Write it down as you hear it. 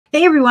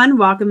Hey everyone,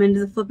 welcome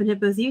into the Flippin'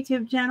 Hippos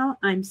YouTube channel.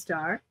 I'm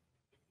Star.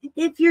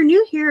 If you're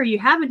new here or you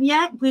haven't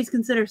yet, please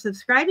consider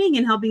subscribing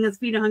and helping us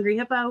feed a hungry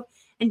hippo.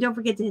 And don't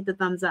forget to hit the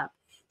thumbs up.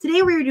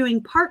 Today we are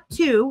doing part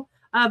 2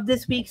 of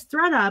this week's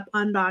Thredup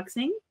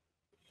unboxing.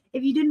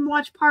 If you didn't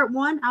watch part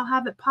 1, I'll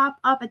have it pop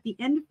up at the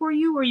end for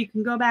you, or you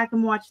can go back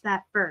and watch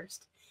that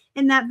first.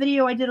 In that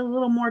video, I did a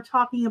little more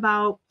talking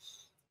about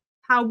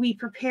how we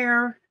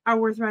prepare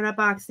our Thredup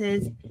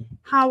boxes,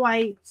 how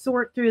I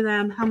sort through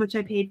them, how much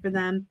I paid for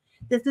them.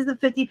 This is a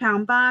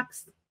 50-pound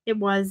box. It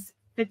was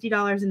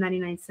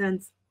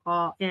 $50.99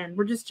 all in.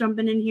 We're just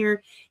jumping in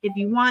here. If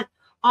you want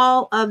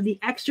all of the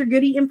extra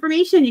goodie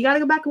information, you got to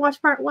go back and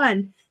watch part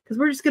 1 because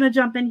we're just going to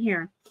jump in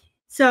here.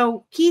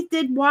 So Keith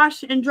did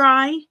wash and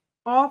dry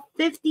all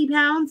 50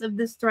 pounds of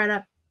this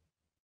Thredup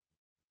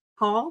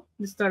haul,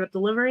 this Thredup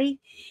delivery,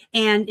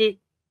 and it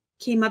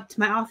came up to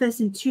my office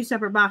in 2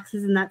 separate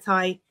boxes, and that's how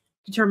I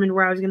determined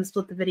where I was going to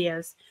split the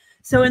videos.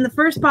 So in the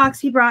first box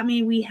he brought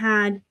me, we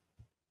had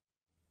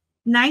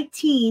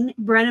 19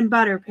 bread and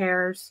butter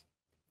pairs,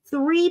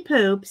 3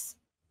 poops,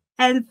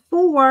 and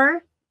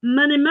 4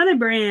 money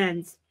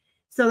brands.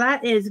 So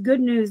that is good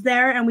news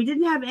there. And we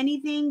didn't have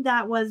anything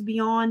that was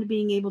beyond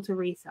being able to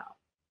resell.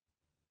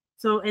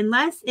 So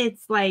unless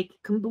it's like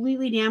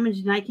completely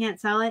damaged and I can't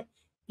sell it,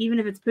 even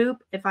if it's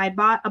poop, if I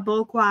bought a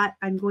bulk lot,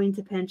 I'm going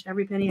to pinch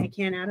every penny I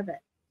can out of it.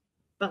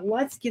 But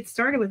let's get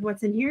started with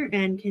what's in here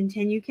and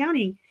continue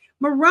counting.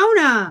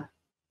 Morona.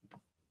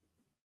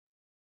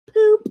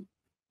 Poop.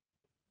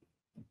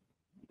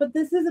 But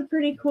this is a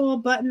pretty cool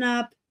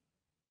button-up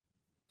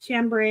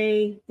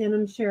chambray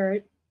denim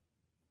shirt.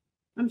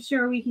 I'm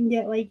sure we can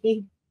get like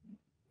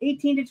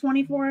 18 to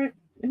 24. It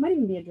might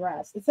even be a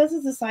dress. It says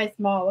it's a size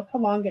small. Look how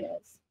long it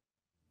is.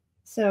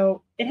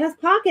 So it has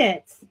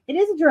pockets. It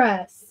is a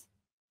dress.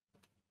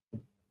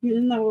 You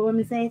didn't know what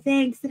women say.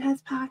 Thanks. It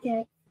has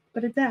pockets,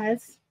 but it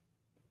does.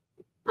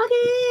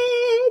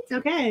 Pockets.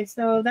 Okay,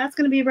 so that's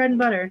going to be bread and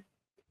butter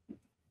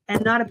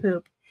and not a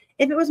poop.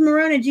 If it was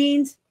Morona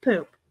jeans,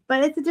 poop.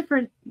 But it's a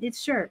different,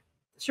 it's shirt.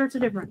 Shirts are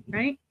different,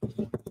 right?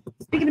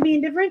 Speaking of being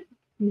different,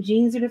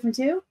 jeans are different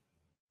too.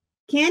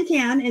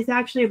 Can is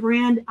actually a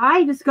brand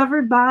I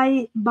discovered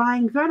by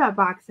buying Thredup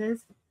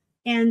boxes.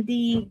 And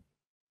the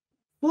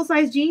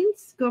full-size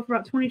jeans go for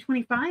about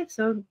 $20-25.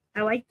 So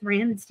I like the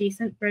brand. It's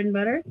decent, bread and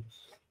butter.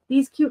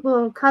 These cute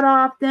little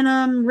cut-off,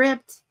 denim,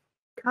 ripped,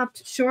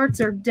 cuffed shorts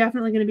are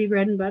definitely going to be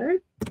bread and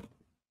butter.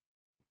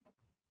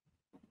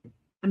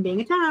 I'm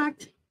being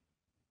attacked.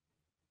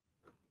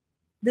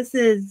 This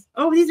is,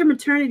 oh, these are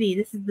maternity.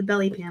 This is the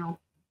belly panel.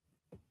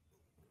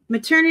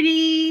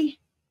 Maternity,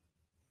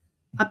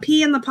 a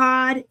pea in the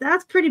pod.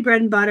 That's pretty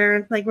bread and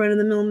butter, like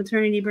run-of-the-mill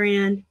maternity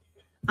brand.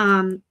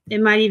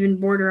 It might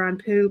even border on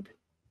poop.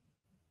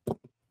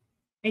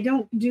 I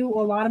don't do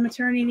a lot of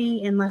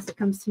maternity unless it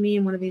comes to me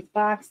in one of these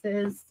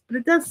boxes, but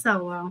it does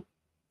sell well.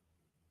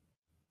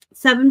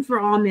 7 for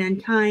All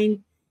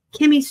Mankind.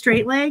 Kimmy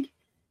straight leg.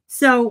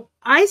 So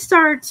I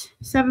start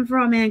 7 for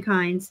All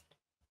Mankind's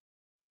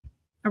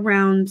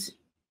around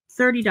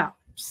 $30.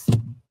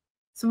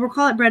 So we'll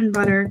call it bread and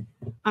butter.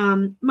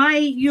 My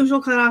usual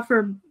cutoff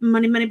for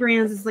money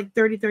brands is like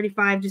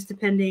 $30-$35, just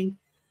depending.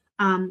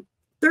 $30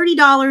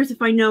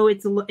 if I know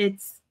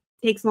it's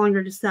takes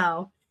longer to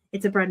sell.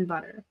 It's a bread and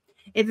butter.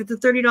 If it's a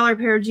 $30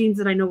 pair of jeans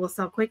that I know will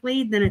sell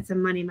quickly, then it's a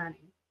money.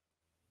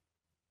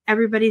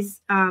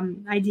 Everybody's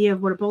idea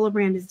of what a bolo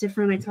brand is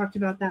different. I talked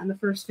about that in the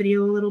first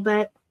video a little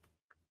bit.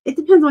 It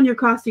depends on your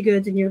cost of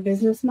goods and your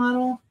business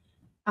model.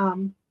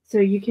 So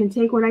you can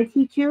take what I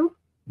teach you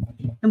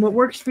and what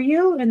works for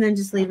you and then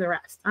just leave the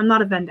rest. I'm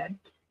not offended.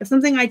 If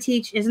something I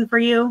teach isn't for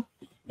you,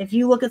 if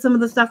you look at some of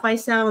the stuff I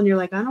sell and you're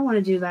like, I don't want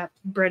to do that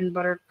bread and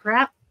butter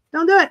crap,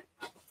 don't do it.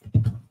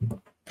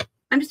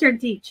 I'm just here to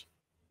teach.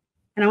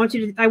 And I want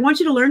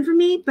you to learn from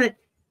me, but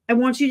I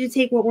want you to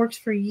take what works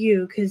for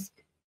you because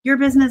your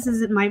business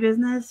isn't my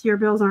business. Your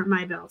bills aren't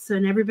my bills. So,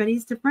 and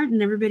everybody's different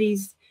and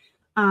everybody's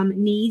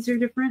needs are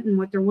different and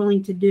what they're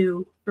willing to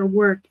do for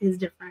work is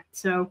different.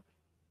 So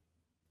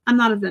I'm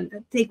not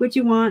offended. Take what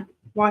you want.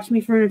 Watch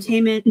me for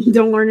entertainment.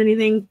 Don't learn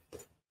anything.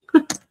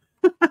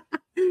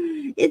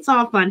 It's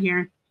all fun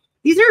here.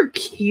 These are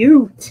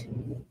cute.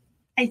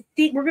 I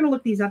think we're going to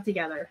look these up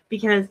together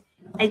because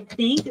I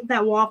think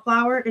that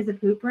Wallflower is a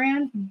poop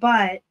brand,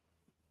 but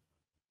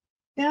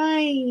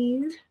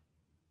guys,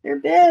 they're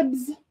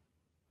bibs.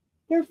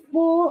 They're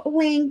full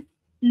length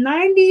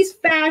 90s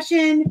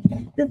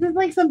fashion. This is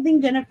like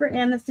something Jennifer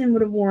Aniston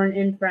would have worn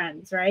in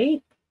Friends,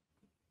 right?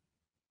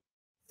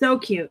 So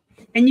cute.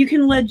 And you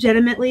can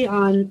legitimately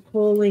on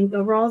full-length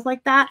overalls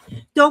like that.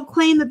 Don't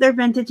claim that they're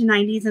vintage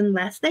 90s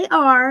unless they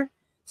are.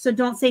 So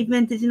don't say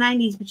vintage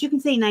 90s, but you can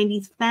say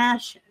 90s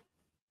fashion.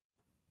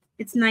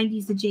 It's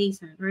 90s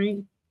adjacent,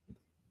 right?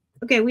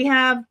 Okay, we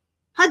have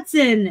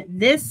Hudson.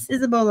 This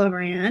is a bolo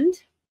brand.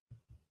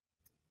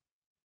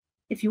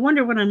 If you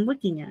wonder what I'm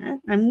looking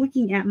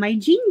at my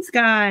jeans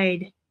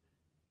guide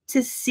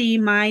to see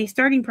my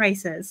starting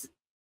prices.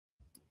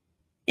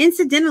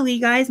 Incidentally,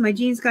 guys, my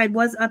jeans guide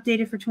was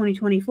updated for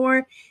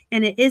 2024,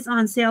 and it is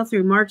on sale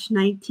through March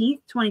 19th,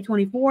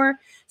 2024.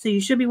 So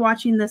you should be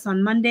watching this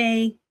on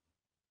Monday,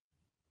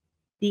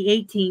 the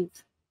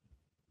 18th.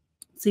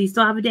 So you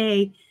still have a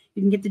day.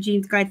 You can get the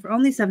jeans guide for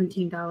only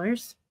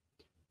 $17,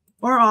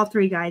 or all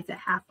 3 guides at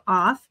half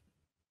off.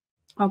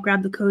 I'll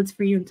grab the codes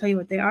for you and tell you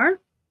what they are.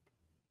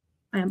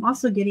 I am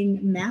also getting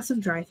massive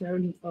dry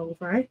throat and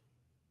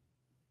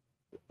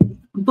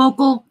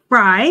vocal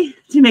fry,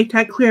 to make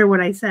that clear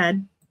what I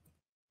said.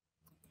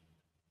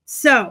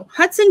 So,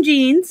 Hudson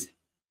jeans,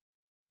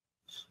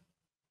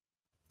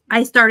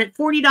 I start at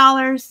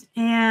 $40,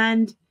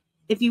 and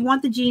if you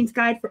want the jeans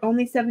guide for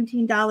only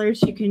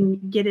 $17, you can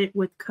get it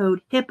with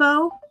code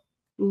HIPPO,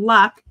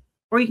 LUCK,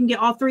 or you can get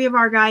all 3 of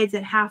our guides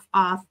at half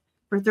off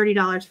for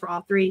 $30 for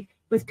all 3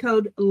 with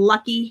code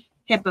LUCKY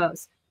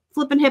HIPPOS.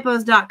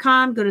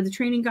 Flippinhippos.com, go to the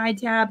training guide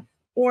tab,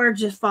 or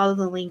just follow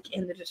the link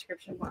in the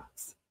description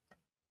box.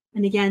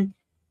 And again,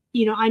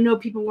 you know, I know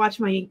people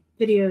watch my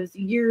videos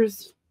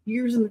years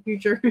in the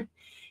future.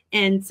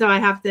 And so I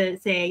have to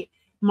say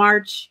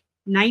March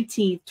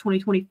 19th,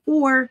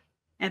 2024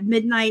 at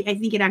midnight. I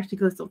think it actually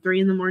goes till 3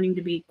 in the morning,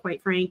 to be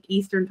quite frank,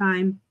 Eastern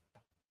time.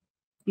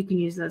 You can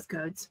use those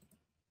codes.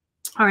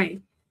 All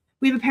right.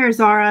 We have a pair of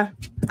Zara.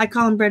 I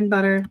call them bread and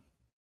butter.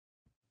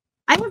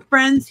 I have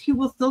friends who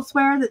will still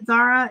swear that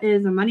Zara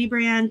is a money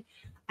brand.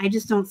 I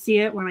just don't see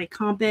it when I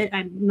comp it.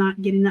 I'm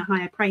not getting that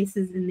high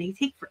prices, and they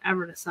take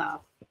forever to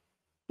sell.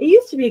 It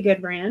used to be a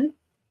good brand.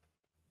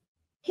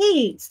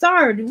 Hey,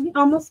 Star, did we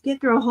almost get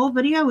through a whole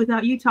video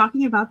without you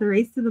talking about the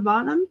race to the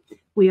bottom?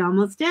 We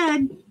almost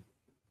did.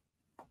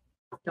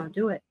 Don't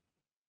do it.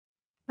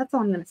 That's all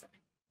I'm going to say.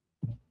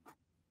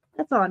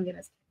 That's all I'm going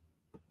to say.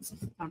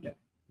 Don't do it.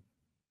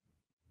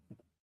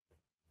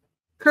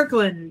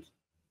 Kirkland.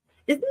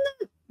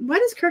 Why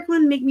does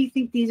Kirkland make me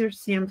think these are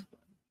Sam's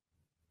Club?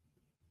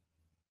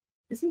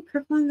 Isn't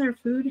Kirkland their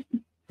food?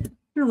 I'm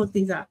going to look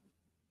these up.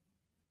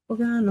 We're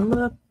going to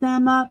look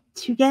them up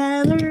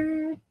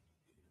together.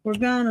 We're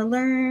going to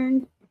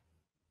learn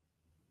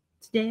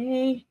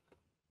today.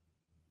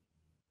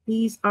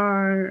 These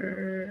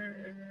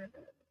are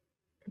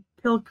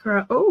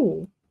Pilcrow.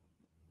 Oh,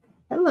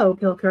 hello,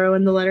 Pilcrow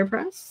in the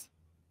letterpress.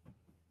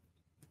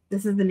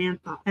 This is an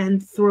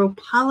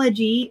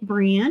anthropology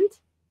brand.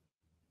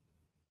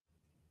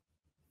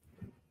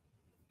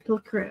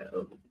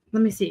 Pilcrow.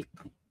 Let me see.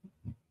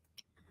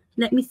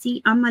 Let me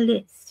see on my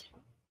list.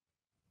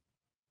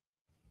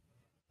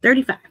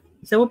 35.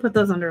 So we'll put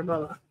those under a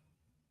bolo.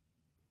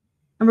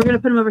 And we're going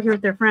to put them over here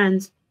with their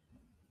friends.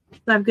 So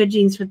I have good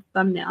jeans for the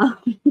thumbnail.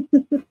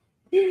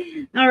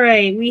 All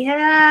right. We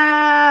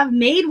have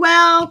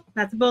Madewell.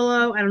 That's a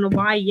bolo. I don't know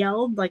why I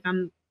yelled. Like,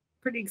 I'm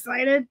pretty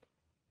excited.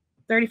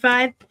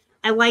 35.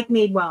 I like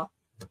Madewell.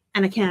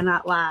 And I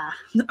cannot lie.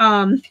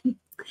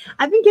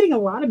 I've been getting a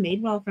lot of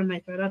Madewell from my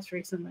Thredups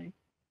recently,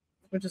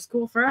 which is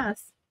cool for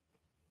us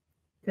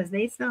because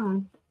they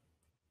sell.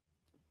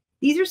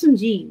 These are some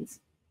jeans.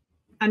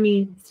 I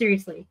mean,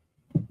 seriously,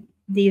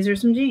 these are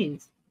some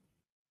jeans.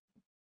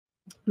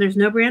 There's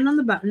no brand on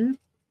the button.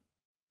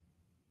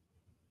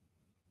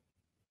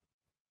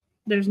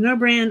 There's no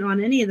brand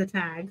on any of the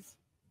tags.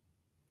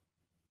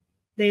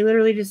 They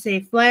literally just say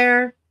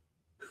flare,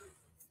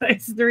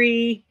 size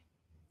 3.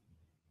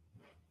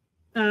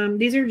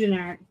 These are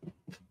generic.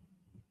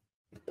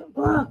 But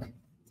look,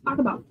 talk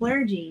about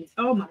flare jeans.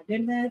 Oh my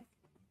goodness.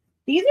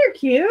 These are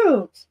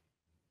cute.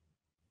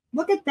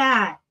 Look at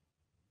that.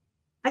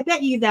 I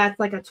bet you that's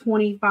like a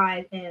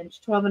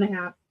 25-inch,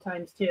 12.5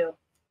 times 2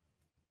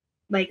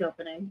 leg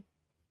opening.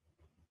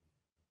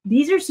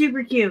 These are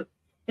super cute.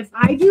 If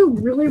I do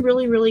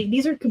really,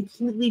 these are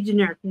completely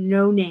generic,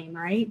 no name,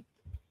 right?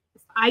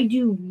 If I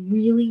do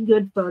really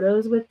good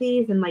photos with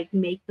these and like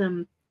make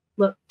them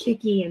look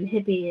kicky and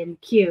hippie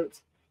and cute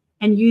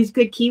and use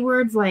good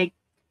keywords like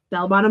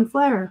bell-bottom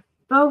flare,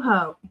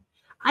 boho,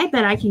 I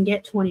bet I can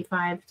get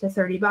 $25 to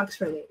 $30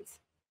 for these.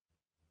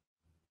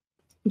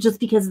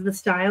 Just because of the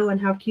style and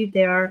how cute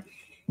they are.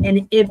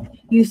 And if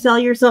you sell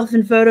yourself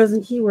in photos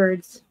and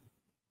keywords,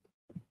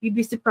 you'd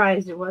be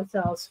surprised at what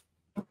sells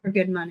for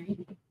good money.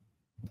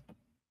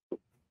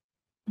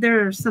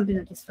 There's something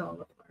that just fell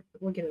apart,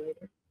 but we'll get it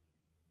later.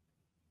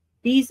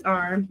 These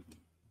are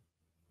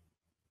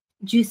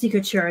Juicy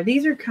Couture.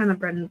 These are kind of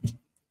bread and...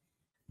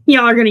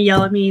 Y'all are going to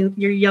yell at me.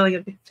 You're yelling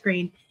at the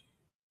screen.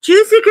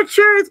 Juicy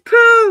Couture is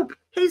poop!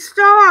 Hey,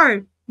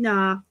 Star!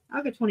 Nah,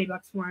 I'll get $20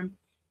 for them.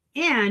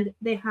 And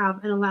they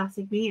have an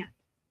elastic band.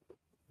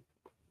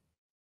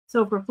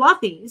 So for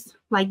fluffies,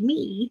 like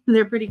me,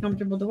 they're pretty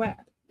comfortable to wear.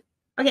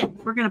 Okay,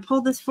 we're going to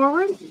pull this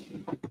forward.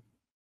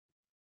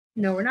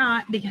 No, we're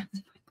not, because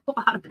if I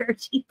pull out a pair of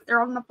jeans, they're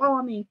all going to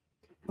follow me.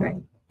 All right.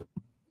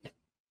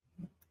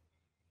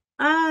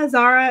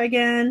 Zara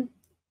again.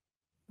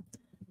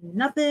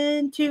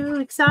 Nothing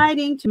too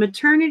exciting. To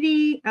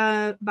Maternity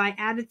by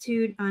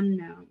Attitude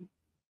Unknown.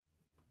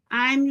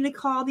 I'm going to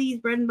call these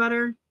bread and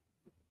butter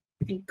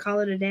and call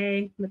it a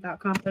day without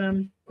comping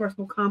them. Of course,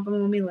 we'll comp them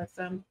when we list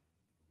them.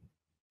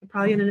 They're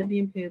probably going to end up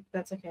being poop.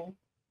 That's okay.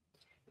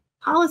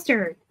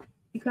 Hollister.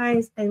 You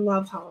guys, I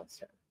love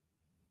Hollister.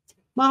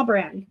 Small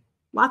brand.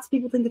 Lots of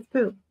people think it's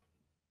poop.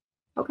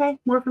 Okay,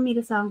 more for me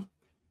to sell.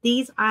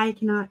 These I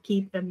cannot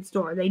keep in the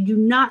store. They do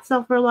not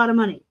sell for a lot of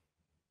money.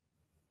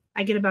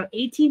 I get about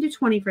 18 to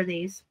 20 for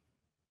these.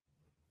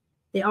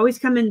 They always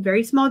come in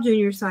very small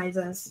junior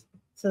sizes.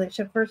 So they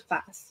ship first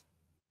class.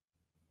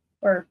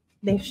 Or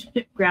they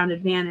ship ground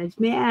advantage.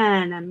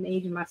 Man, I'm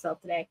aging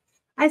myself today.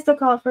 I still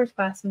call it first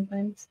class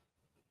sometimes.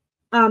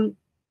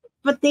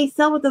 But they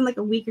sell within like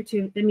a week or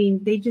two. I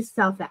mean, they just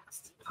sell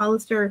fast.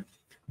 Hollister,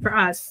 for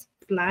us,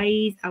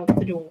 flies out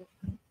the door.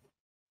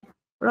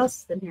 What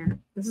else is in here?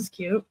 This is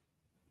cute.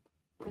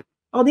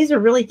 Oh, these are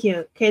really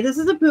cute. Okay, this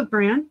is a poop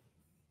brand.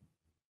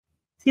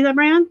 See that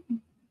brand?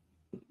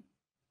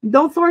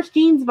 Don't source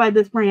jeans by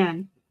this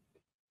brand.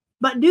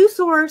 But do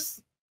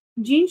source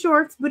jean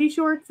shorts, booty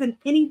shorts, and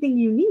anything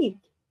unique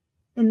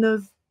in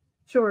those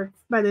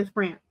shorts by this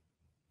brand.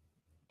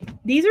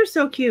 These are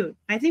so cute.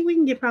 I think we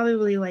can get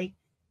probably like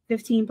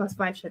 15 plus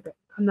 5 shipping.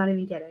 I'm not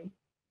even kidding.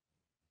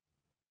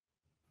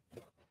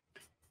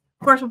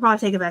 Of course, we'll probably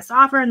take a best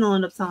offer and they'll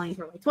end up selling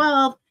for like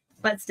 12.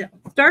 But still,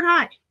 start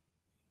high.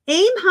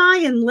 Aim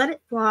high and let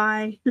it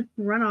fly.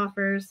 Run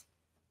offers.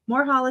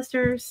 More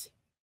Hollisters.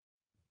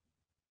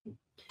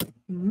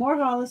 More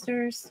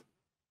Hollisters.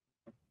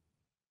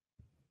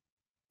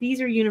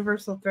 These are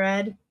universal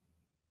thread.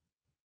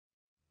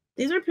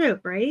 These are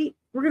poop, right?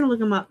 We're going to look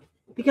them up.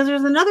 Because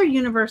there's another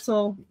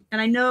universal,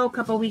 and I know a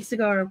couple weeks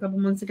ago or a couple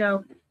months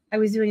ago, I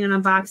was doing an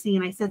unboxing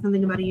and I said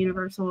something about a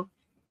universal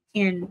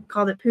and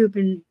called it poop.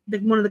 And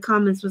one of the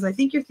comments was, I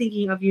think you're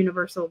thinking of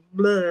universal.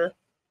 Blah.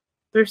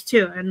 There's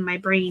two, and my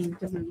brain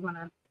doesn't want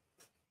to.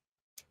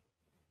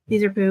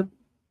 These are poop.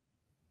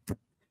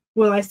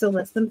 Will I still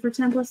list them for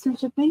 10 plus 10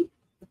 shipping?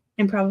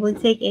 And probably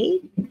take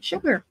 8?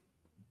 Sure.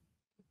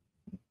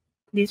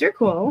 These are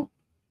cool.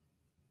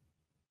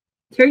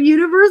 They're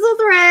universal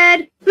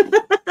thread.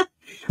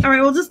 All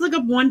right, we'll just look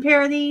up one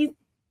pair of these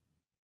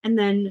and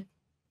then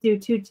do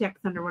 2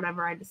 checks under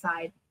whatever I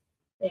decide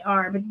they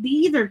are. But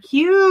these are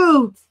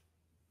cute.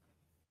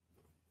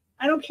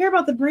 I don't care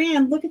about the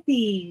brand. Look at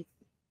these.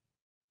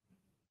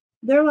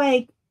 They're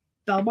like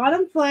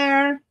bell-bottom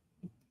flare.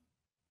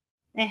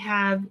 They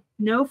have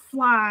no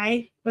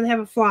fly. Well, they have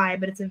a fly,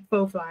 but it's a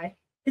faux fly.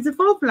 It's a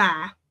faux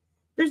fly.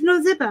 There's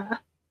no zipper.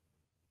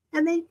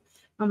 And they,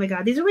 oh my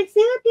God, these are like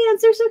Santa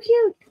pants. They're so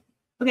cute.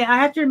 Okay, I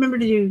have to remember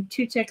to do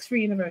 2 checks for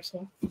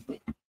universal.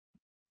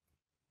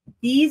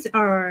 These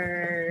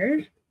are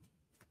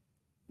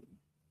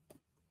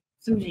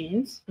some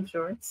jeans, some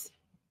shorts.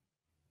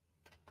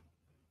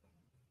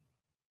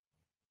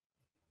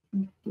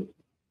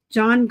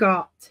 John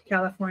Galt,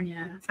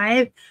 California.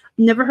 I've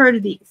never heard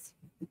of these.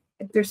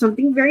 If there's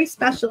something very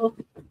special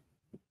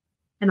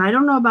and I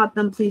don't know about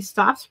them, please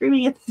stop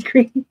screaming at the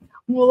screen.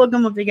 We'll look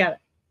them up together.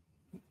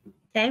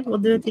 Okay, we'll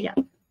do it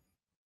together.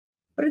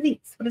 What are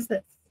these? What is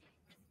this?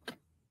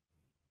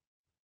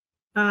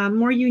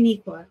 More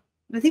unique one.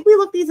 I think we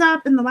looked these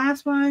up in the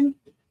last one.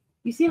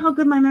 You see how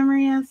good my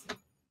memory is?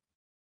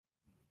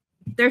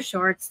 They're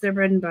shorts. They're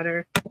bread and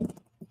butter.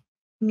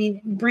 I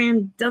mean,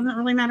 brand doesn't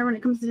really matter when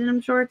it comes to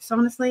denim shorts,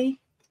 honestly.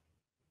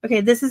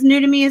 Okay, this is new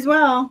to me as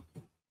well.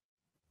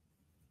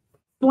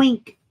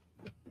 Blink.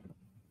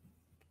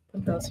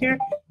 Put those here.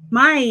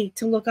 My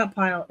to look up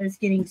pile is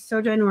getting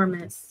so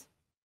ginormous.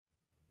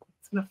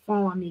 It's going to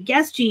fall on me.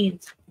 Guess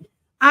jeans.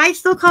 I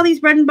still call these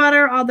bread and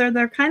butter, although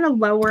they're kind of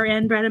lower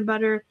end bread and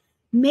butter.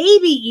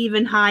 Maybe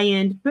even high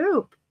end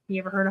poop. You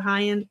ever heard of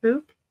high end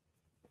poop?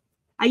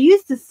 I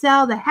used to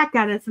sell the heck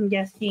out of some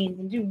Guess jeans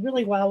and do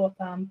really well with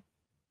them.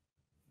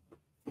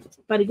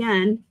 But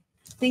again,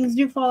 things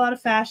do fall out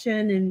of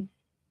fashion, and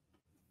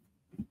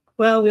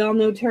well, we all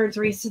know turds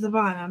race to the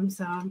bottom,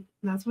 so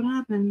that's what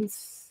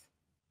happens.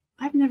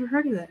 I've never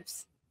heard of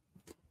this.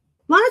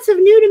 Lots of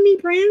new to me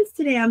brands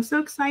today. I'm so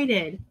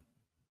excited.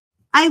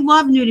 I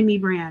love new to me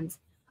brands.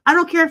 I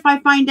don't care if I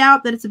find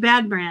out that it's a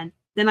bad brand.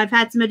 Then I've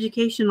had some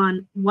education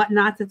on what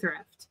not to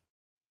thrift.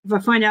 If I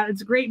find out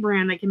it's a great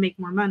brand, I can make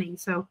more money.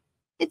 So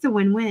it's a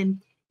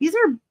win-win. These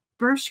are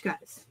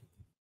Bershkas.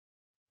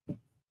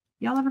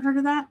 Y'all ever heard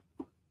of that?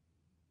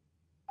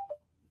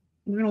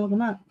 We're going to look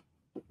them up.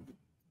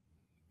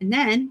 And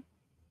then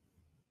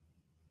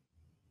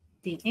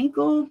the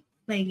ankle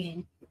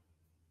legging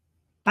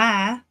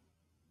by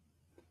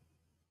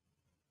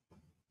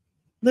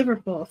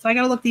Liverpool. So I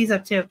got to look these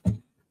up too.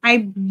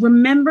 I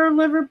remember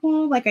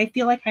Liverpool. Like, I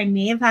feel like I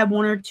may have had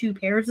 1 or 2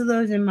 pairs of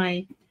those in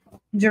my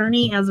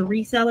journey as a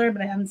reseller,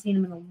 but I haven't seen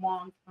them in a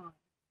long time.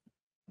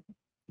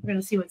 We're going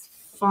to see what's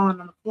falling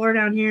on the floor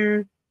down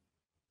here.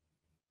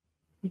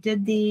 We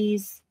did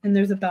these, and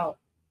there's a belt.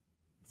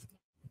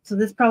 So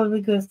this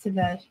probably goes to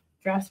the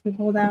dress we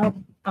pulled out.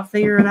 I'll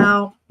figure it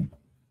out.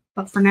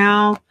 But for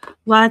now,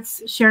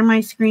 let's share my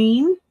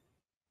screen.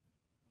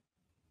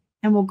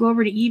 And we'll go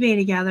over to eBay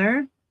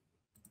together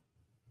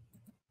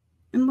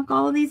and look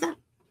all of these up.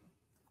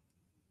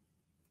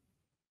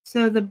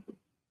 So the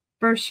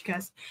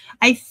Bershkas.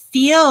 I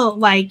feel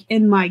like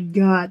in my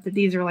gut that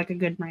these are like a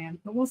good brand,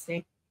 but we'll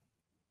see.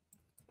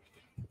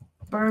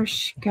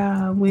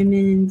 Bershka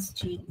women's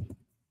jeans.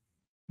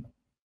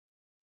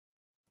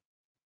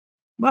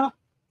 Well,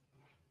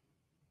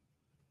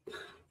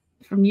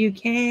 from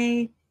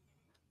UK.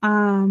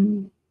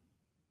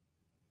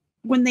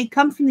 When they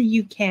come from the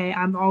UK,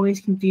 I'm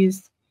always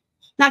confused.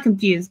 Not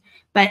confused,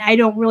 but I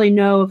don't really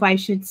know if I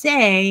should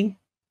say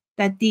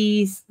that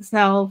these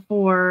sell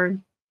for,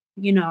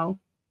 you know,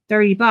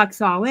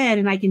 $30 all in,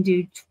 and I can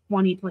do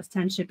 20 plus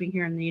 10 shipping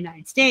here in the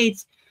United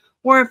States,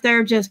 or if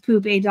they're just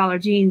poop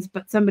 $8 jeans,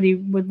 but somebody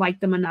would like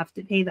them enough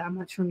to pay that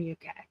much from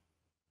UK.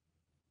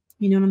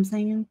 You know what I'm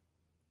saying?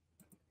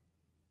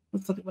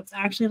 Let's look at what's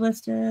actually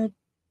listed.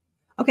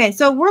 Okay,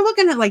 so we're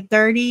looking at like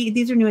 30.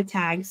 These are new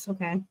tags.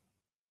 Okay.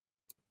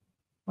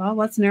 Well,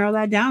 let's narrow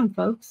that down,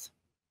 folks.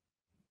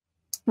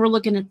 We're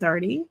looking at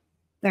 30,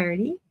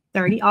 30,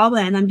 30, all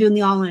in. I'm doing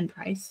the all-in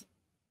price.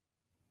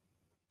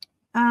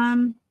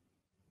 I'm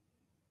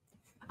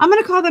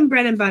going to call them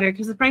bread and butter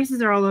because the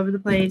prices are all over the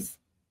place.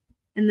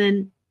 And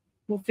then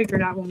we'll figure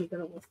it out when we go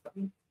to list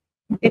them.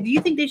 If you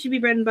think they should be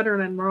bread and butter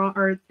and I'm wrong,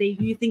 or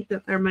you think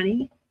that they're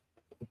money,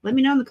 let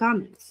me know in the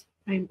comments.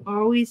 I'm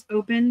always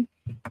open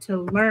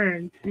to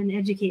learn and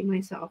educate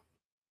myself.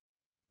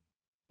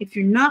 If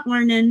you're not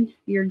learning,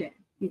 you're dead.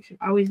 You should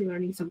always be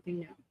learning something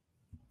new.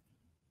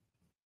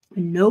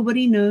 And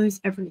nobody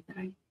knows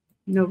everything.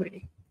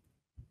 Nobody.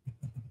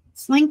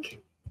 Slink.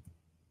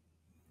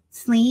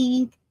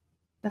 Slink.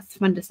 That's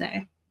fun to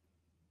say.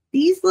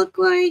 These look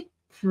like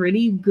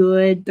pretty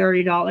good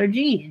 $30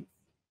 jeans.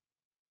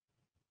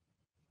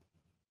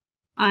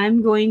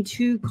 I'm going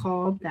to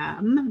call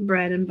them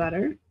bread and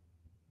butter.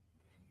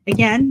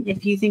 Again,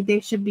 if you think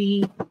they should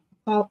be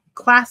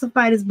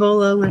classified as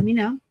bolo, let me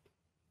know.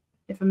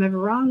 If I'm ever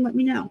wrong, let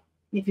me know.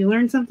 If you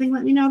learn something,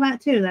 let me know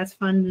that too. That's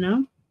fun to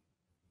know.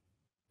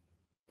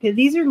 Okay,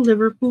 these are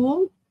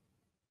Liverpool.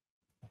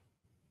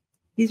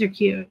 These are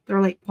cute.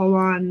 They're like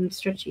pull-on,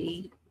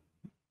 stretchy.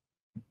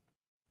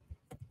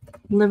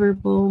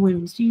 Liverpool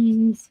women's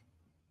jeans.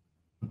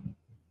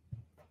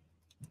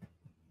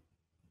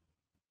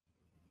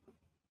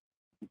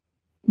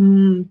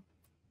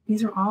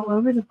 These are all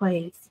over the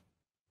place.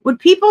 Would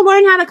people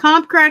learn how to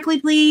comp correctly,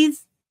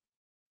 please?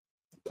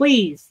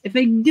 Please. If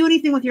they do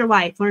anything with your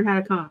life, learn how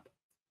to comp.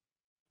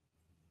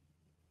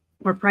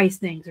 Or price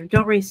things. Or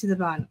don't race to the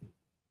bottom.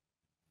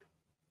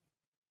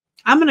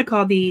 I'm going to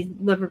call these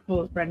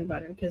Liverpool bread and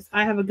butter because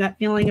I have a gut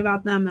feeling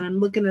about them and I'm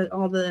looking at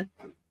all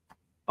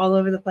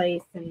over the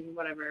place and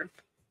whatever.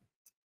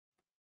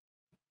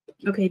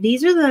 Okay,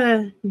 these are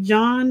the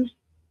John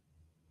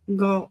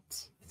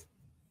Galt.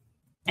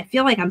 I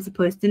feel like I'm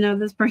supposed to know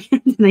this brand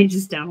and I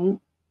just don't.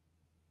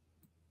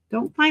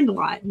 Don't find a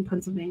lot in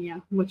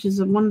Pennsylvania, which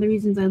is one of the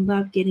reasons I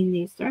love getting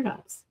these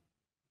startups.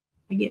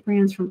 I get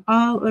brands from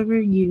all over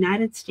the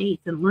United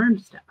States and learn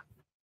stuff.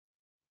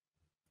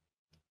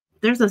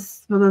 There's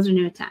well, those are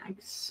new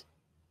tags.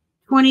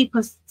 20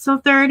 plus, so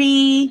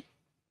 30,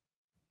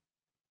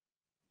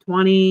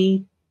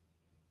 20,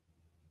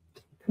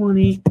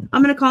 20.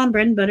 I'm going to call them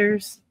bread and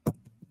butters.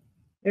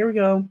 There we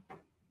go.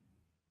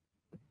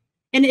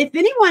 And if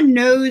anyone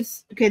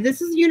knows, okay,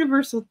 this is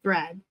universal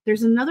thread.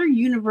 There's another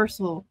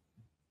universal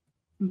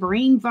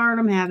brain fart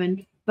I'm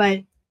having,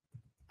 but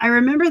I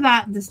remember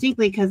that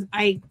distinctly because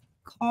I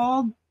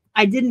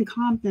didn't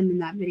comp them in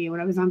that video when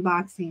I was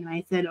unboxing, and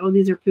I said, oh,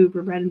 these are poop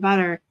or bread and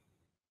butter.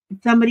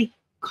 Somebody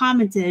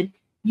commented,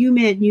 you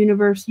meant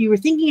universal. You were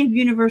thinking of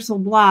universal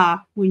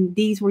blah when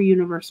these were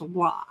universal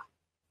blah.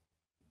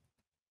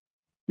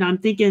 Now I'm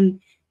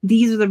thinking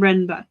these are the bread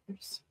and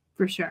butters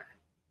for sure.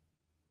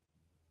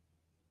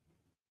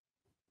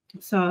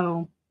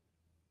 So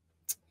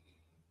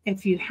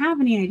if you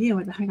have any idea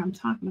what the heck I'm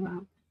talking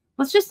about,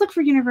 let's just look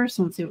for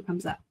universal and see what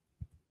comes up.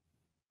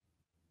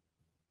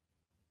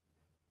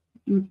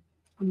 I'm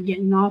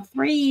getting all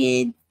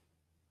thread.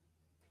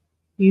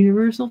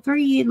 Universal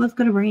thread. Let's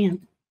go to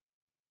brand.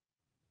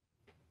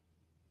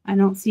 I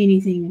don't see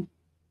anything.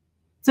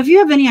 So if you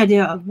have any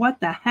idea of what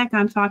the heck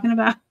I'm talking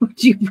about,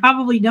 which you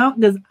probably don't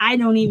because I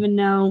don't even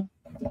know,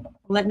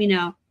 let me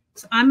know.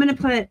 So I'm going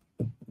to put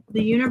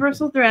the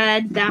universal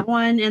thread, that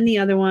one and the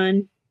other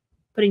one,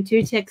 putting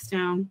 2 ticks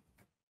down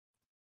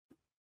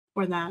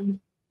for them.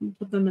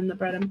 Put them in the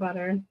bread and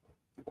butter.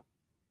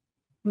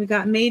 We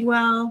got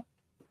Madewell,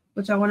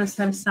 which I want to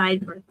set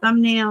aside for a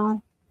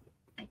thumbnail.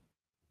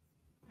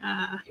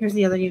 Here's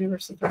the other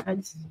universal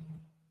threads.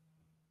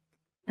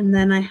 And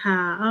then I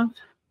have,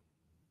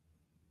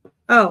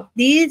 oh,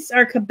 these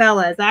are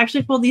Cabela's. I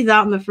actually pulled these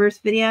out in the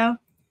first video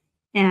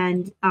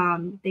and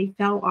they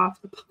fell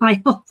off the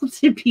pile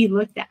to be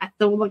looked at.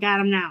 So we'll look at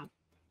them now.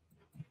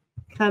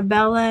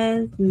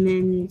 Cabela's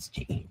men's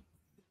jeans.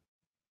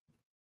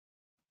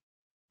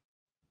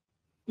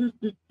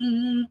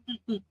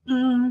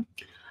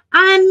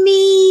 I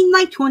mean,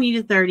 like 20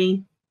 to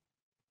 30.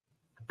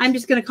 I'm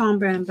just going to call them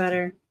bread and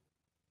butter.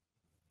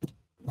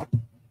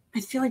 I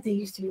feel like they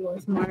used to be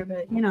worth more,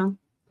 but you know,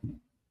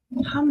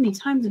 how many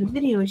times in a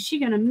video is she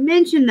going to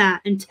mention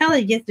that until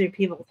it gets through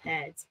people's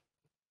heads?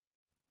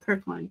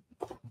 Kirkland.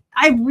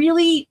 I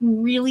really,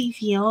 really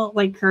feel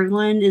like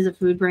Kirkland is a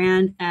food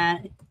brand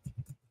at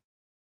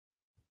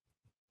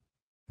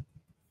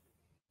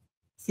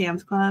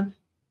Sam's Club.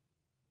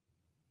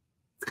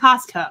 It's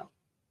Costco.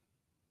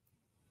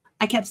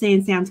 I kept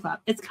saying Sam's Club.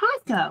 It's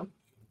Costco.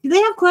 Do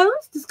they have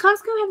clothes? Does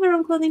Costco have their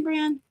own clothing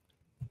brand?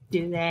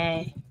 Do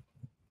they?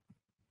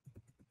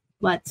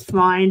 Let's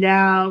find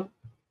out.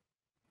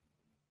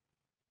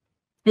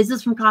 Is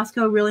this from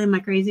Costco? Really? Am I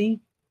crazy?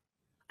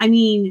 I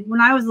mean,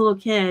 when I was a little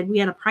kid, we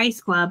had a Price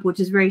Club,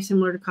 which is very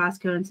similar to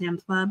Costco and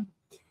Sam's Club.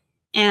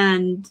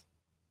 And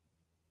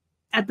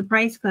at the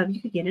Price Club, you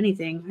could get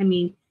anything. I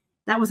mean,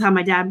 that was how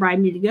my dad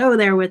bribed me to go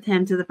there with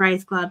him to the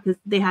Price Club, because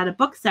they had a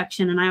book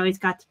section, and I always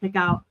got to pick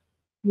out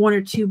 1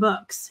 or 2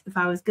 books if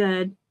I was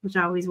good, which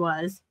I always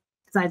was,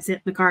 because I'd sit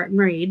in the cart and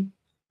read,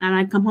 and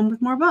I'd come home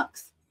with more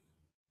books.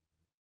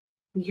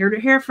 You heard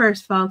it here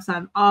first, folks.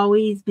 I've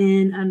always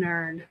been a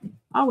nerd.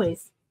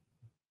 Always.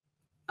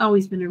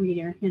 Always been a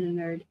reader and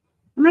a nerd.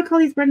 I'm going to call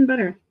these bread and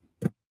butter.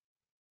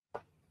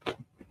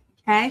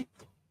 Okay?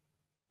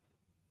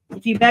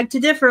 If you beg to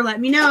differ, let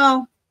me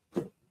know.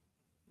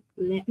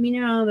 Let me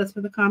know. That's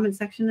what the comment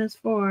section is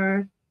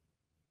for.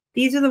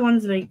 These are the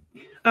ones that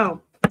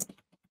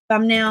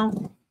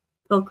thumbnail,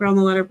 Velcro on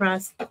the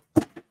letterpress.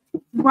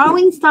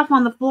 Throwing stuff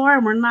on the floor,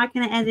 and we're not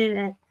going to edit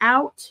it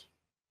out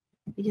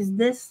because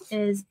this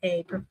is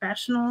a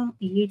professional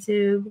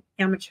YouTube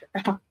amateur.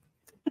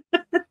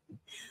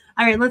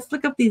 All right, let's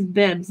look up these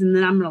bibs, and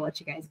then I'm going to let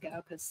you guys go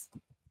because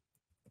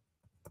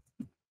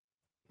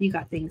you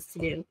got things to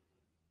do.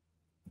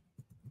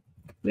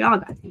 We all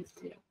got things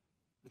to do.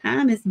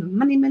 Time is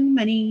money, money,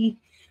 money.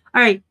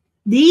 All right,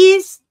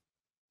 this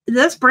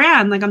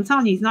brand, like I'm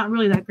telling you, is not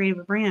really that great of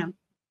a brand,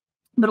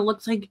 but it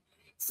looks like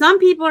some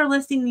people are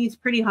listing these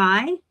pretty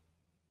high.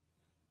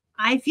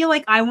 I feel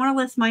like I want to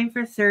list mine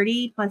for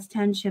 30 plus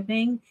 10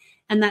 shipping,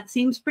 and that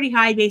seems pretty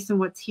high based on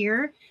what's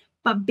here.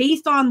 But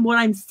based on what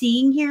I'm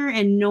seeing here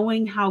and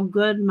knowing how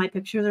good my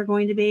pictures are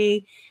going to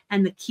be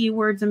and the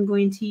keywords I'm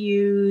going to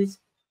use,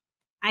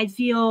 I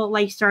feel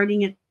like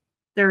starting at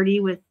 30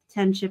 with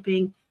 10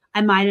 shipping,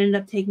 I might end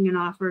up taking an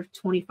offer of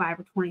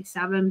 25 or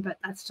 27, but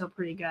that's still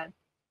pretty good.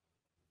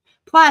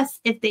 Plus,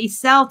 if they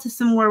sell to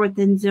somewhere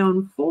within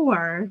zone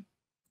 4,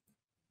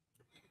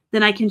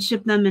 then I can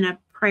ship them in a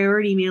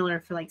priority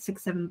mailer for like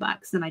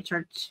 $6-7, and I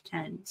charge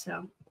 10.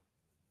 So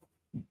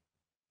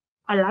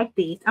I like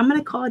these. I'm going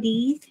to call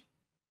these.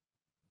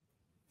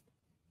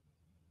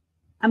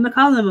 I'm going to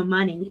call them a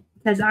money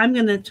because I'm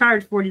going to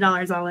charge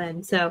 $40 all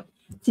in. So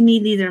to me,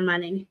 these are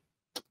money.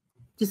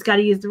 Just got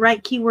to use the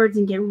right keywords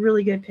and get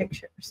really good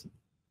pictures.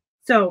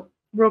 So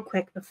real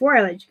quick, before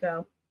I let you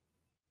go,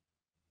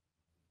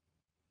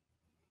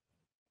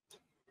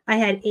 I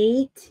had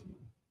 8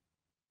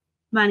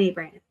 money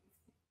brands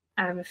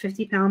out of a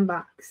 50-pound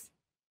box.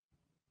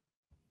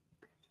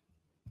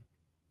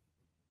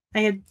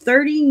 I had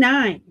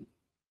 39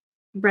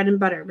 bread and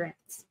butter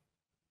brands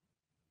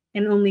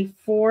and only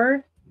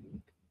 4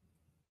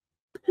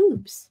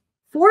 poops.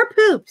 4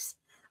 poops.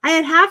 I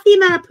had half the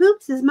amount of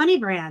poops as money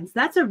brands.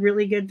 That's a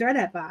really good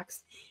Thredup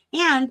box.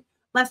 And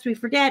lest we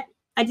forget,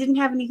 I didn't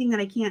have anything that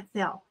I can't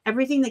sell.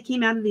 Everything that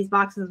came out of these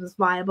boxes was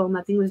viable.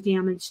 Nothing was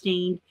damaged,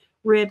 stained,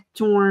 ripped,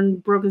 torn,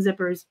 broken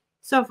zippers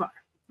so far.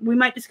 We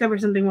might discover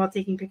something while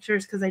taking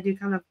pictures because I do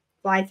kind of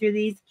fly through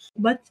these.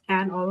 Let's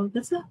add all of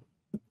this up.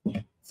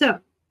 So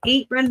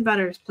 8 bread and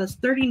butters plus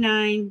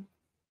 39.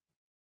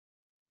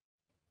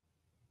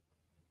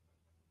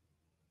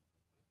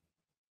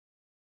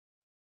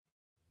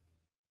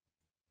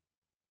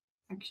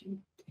 Actually,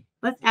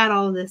 let's add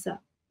all of this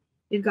up.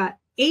 We've got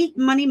 8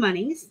 money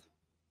monies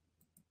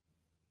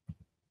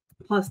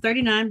plus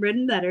 39 bread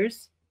and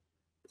butters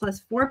plus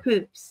 4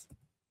 poops.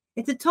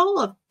 It's a total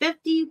of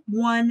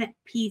 51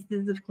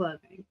 pieces of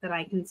clothing that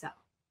I can sell.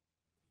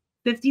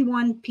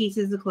 51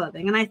 pieces of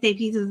clothing. And I say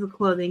pieces of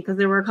clothing because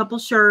there were a couple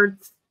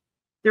shirts,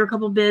 there were a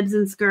couple bibs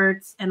and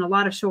skirts, and a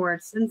lot of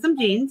shorts and some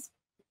jeans.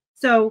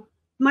 So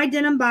my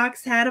denim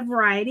box had a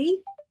variety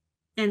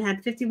and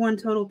had 51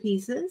 total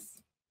pieces.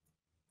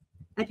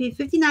 I paid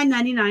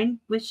 $59.99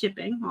 with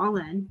shipping, all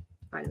in.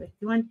 By the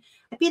way,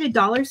 I paid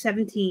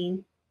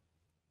 $1.17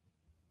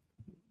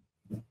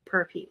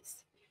 per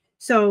piece.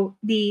 So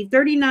the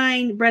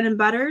 39 bread and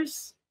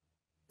butters,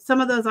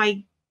 some of those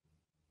I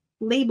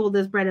labeled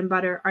as bread and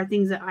butter are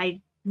things that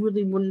I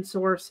really wouldn't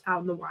source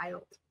out in the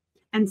wild.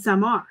 And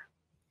some are.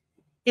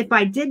 If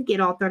I did get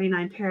all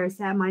 39 pairs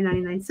at my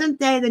 99-cent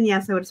day, then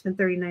yes, I would have spent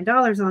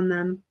 $39 on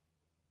them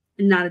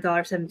and not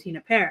 $1.17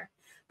 a pair.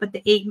 But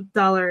the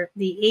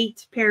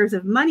 $8 pairs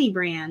of money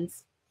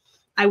brands,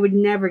 I would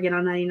never get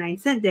on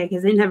 99-cent day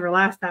because they never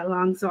last that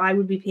long. So I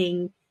would be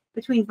paying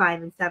between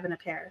 $5 and $7 a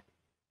pair.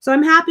 So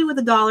I'm happy with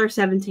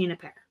 $1.17 a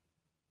pair.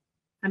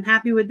 I'm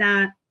happy with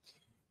that.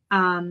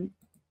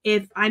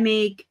 If I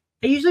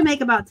usually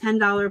make about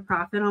 $10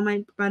 profit on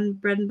my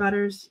bread and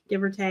butters,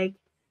 give or take.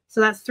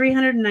 So that's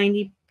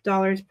 $390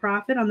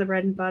 profit on the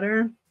bread and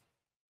butter.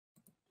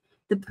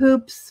 The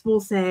poops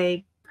will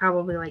say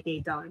probably like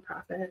 $8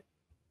 profit.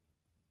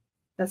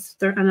 That's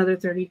another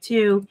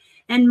 32.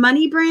 And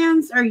money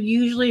brands are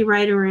usually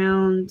right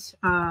around,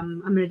 I'm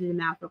going to do the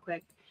math real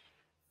quick,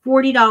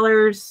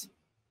 $40.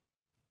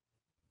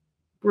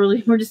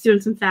 We're just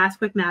doing some fast,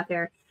 quick math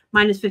here.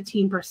 Minus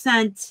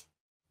 15%,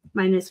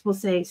 minus, we'll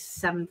say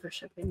 7 for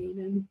shipping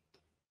even.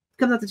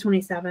 Comes out to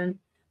 27.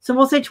 So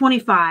we'll say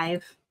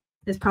 25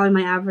 is probably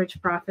my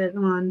average profit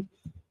on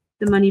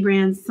the money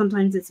brands.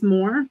 Sometimes it's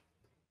more,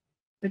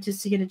 but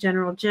just to get a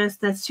general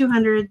gist, that's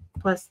 200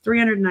 plus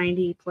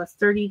 390 plus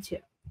 32.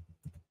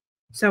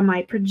 So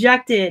my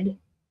projected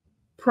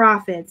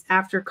profits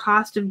after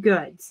cost of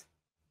goods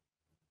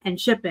and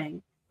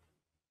shipping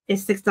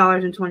is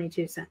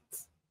 $6.22.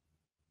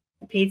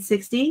 I paid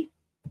 $60.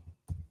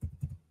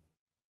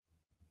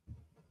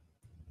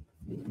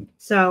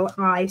 So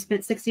I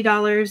spent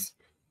 $60.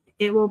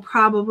 It will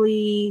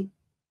probably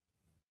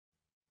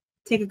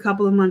take a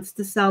couple of months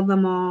to sell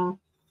them all,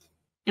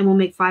 and we'll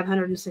make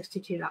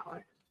 $562.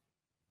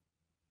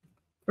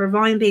 For a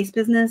volume-based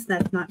business,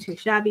 that's not too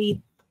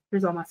shabby.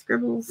 Here's all my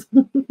scribbles.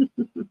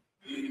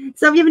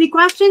 So if you have any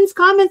questions,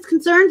 comments,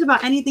 concerns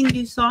about anything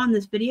you saw in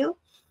this video,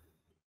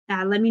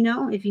 let me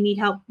know. If you need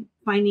help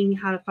finding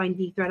how to find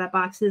the Thredup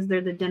boxes,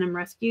 they're the denim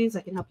rescues.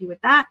 I can help you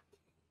with that.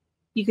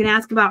 You can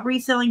ask about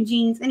reselling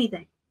jeans,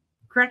 anything.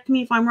 Correct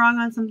me if I'm wrong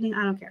on something.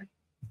 I don't care.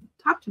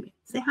 Talk to me.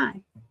 Say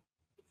hi.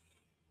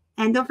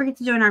 And don't forget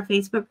to join our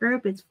Facebook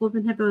group. It's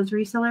Flippin' Hippos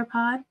Reseller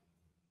Pod.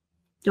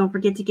 Don't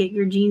forget to get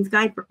your jeans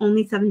guide for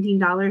only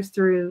 $17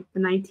 through the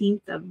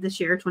 19th of this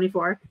year,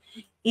 24.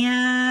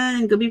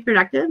 And go be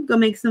productive. Go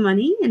make some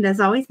money. And as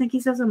always, thank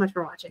you so much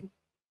for watching.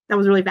 That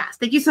was really fast.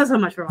 Thank you so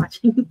much for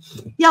watching.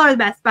 Y'all are the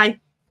best. Bye.